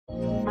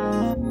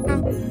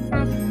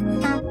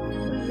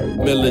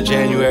Middle of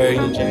January.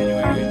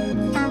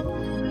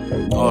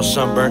 All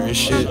sunburnt and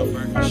shit. You know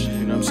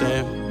what I'm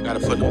saying? Gotta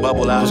put the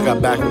bubble out. Just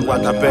got back from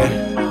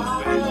Guatapé.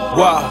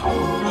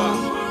 Wow.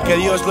 Que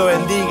Dios lo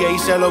bendiga y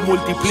se lo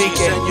multiplique.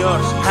 Sí,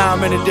 señor.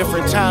 I'm in a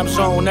different time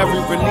zone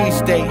every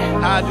release date.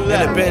 I do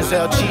that. In a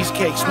Benzel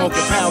cheesecake,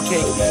 smoking pound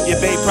cake. Your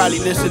babe probably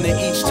listen to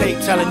each tape,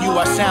 telling you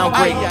I sound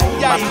great.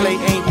 My plate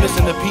ain't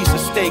missing a piece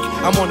of steak.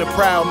 I'm on the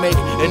prowl, make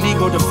an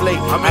ego deflate.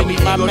 I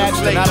meet my match,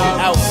 then I be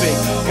outfit.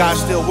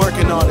 God's still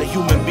working on a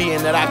human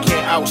being that I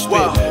can't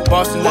outspit.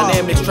 Boston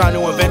Dynamics trying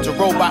to invent a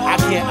robot I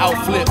can't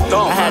outflip.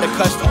 I had a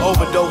custom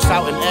overdose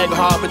out in Egg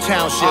Harbor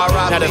Township.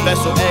 Now the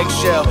vessel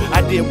eggshell.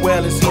 I did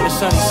well and seen the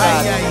sunny side.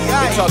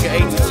 They talking 8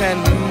 to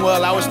 10,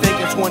 well I was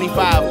thinking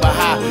 25, but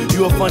hi,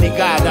 you a funny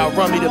guy, now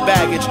run me the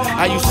baggage.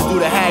 I used to do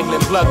the haggling,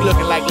 plug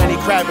looking like Lenny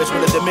Kravitz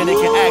with a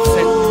Dominican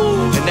accent.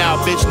 And now a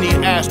bitch need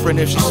aspirin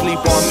if she sleep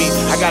on me.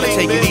 I gotta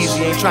take it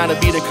easy, ain't trying to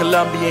be the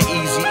Colombian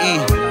Eazy-E.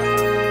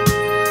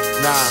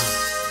 Nah,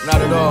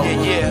 not at all.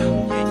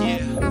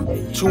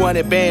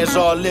 200 bands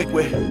all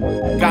liquid.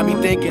 Got me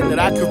thinking that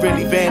I could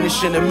really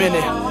vanish in a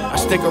minute. I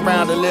stick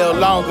around a little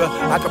longer,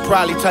 I could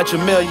probably touch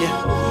 1 million.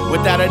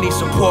 Without any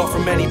support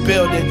from any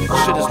building.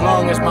 Shit, as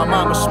long as my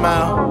mama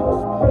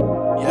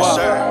smile. Yes,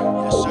 sir.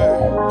 Yes,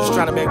 sir. Just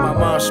trying to make my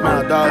mom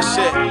smile, dog. That's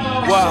it.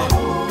 Wow.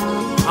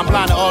 I'm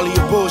blind to all of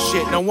your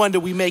bullshit, no wonder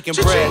we making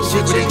bread.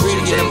 Secret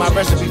ingredient in my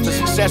recipe for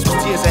success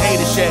was tears of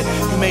haters shed.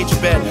 You made your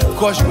bed, of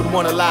course you would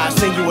wanna lie.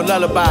 Sing you a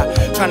lullaby,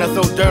 trying to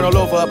throw dirt all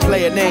over a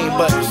player name.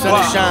 But the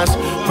sun shines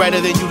brighter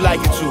than you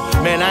like it to.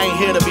 Man, I ain't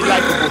here to be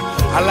likable.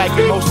 I like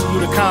it most of you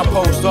to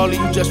compost, all of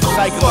you just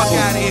recyclable. Fuck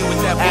out of here with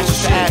that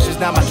ashes to ashes,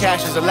 now my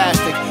cash is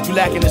elastic. You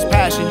lacking this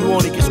passion, you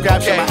only get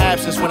scraps in my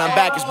absence. When I'm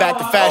back, it's back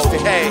to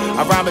fasting.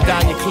 I rhyme it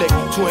down your click,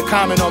 two in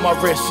common on my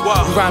wrist.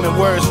 You rhyming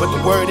words, but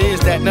the word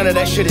is that none of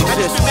that shit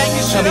exists.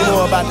 Tell me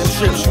more about the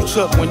trips you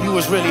took when you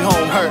was really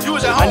home hurt.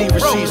 I need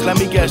receipts, let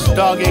me guess,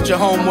 dog ate your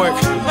homework.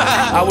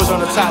 I was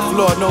on the top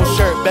floor, no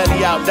shirt,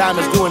 belly out,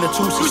 diamonds doing the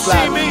two-C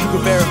slide. You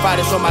can verify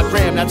this on my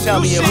gram, now tell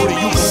me who do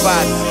you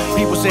confide.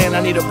 People saying I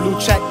need a blue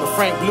check, but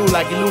Frank Blue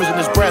like he losing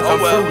his breath. I'm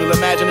frugal,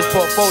 imagine his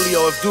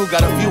portfolio if dude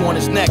got a few on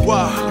his neck.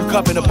 You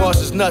cupping the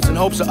boss's nuts in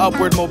hopes of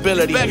upward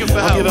mobility. I'm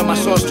giving my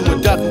sauce to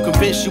a duck who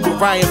convinced you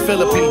with Ryan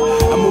Phillippe.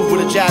 I move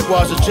with a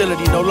Jaguar's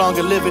agility, no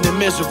longer living in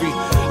misery.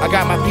 I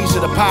got my piece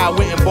of the pie,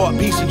 went and bought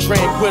peace and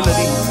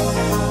tranquility.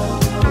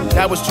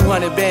 That was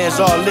 200 bands,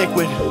 all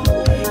liquid.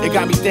 It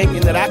got me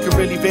thinking that I could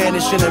really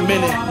vanish in a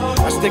minute.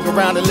 I stick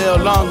around a little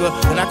longer,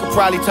 and I could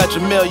probably touch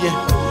 1 million.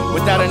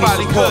 Without any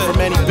support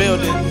from any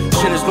building.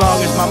 Shit, as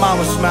long as my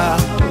mama smile.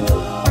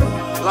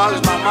 As long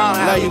as my mom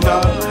happy,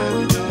 love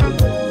you,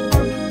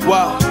 dog.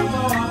 Wow.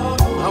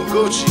 I'm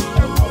Gucci.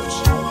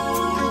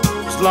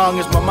 As long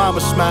as my mama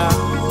smile.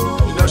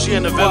 You know she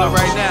in the villa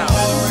right now.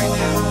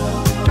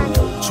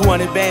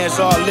 200 bands,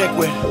 all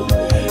liquid.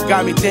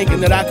 Got me thinking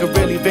that I could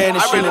really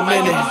vanish in a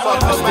minute.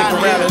 I stick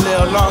around a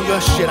little longer.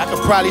 Shit, I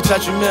could probably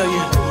touch 1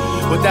 million.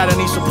 Without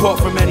any support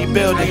from any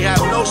building.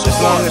 No support.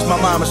 As long as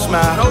my mama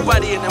smile.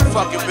 Nobody in them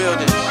fucking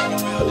buildings.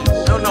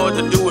 They don't know what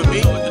to do with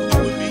me.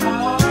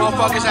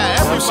 Motherfuckers had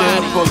everybody. I'm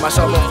saying, I pulled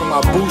myself up from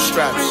my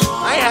bootstraps.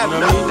 I ain't have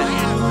nothing.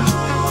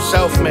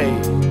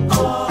 Self-made.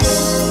 What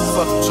the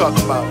fuck you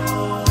talking about?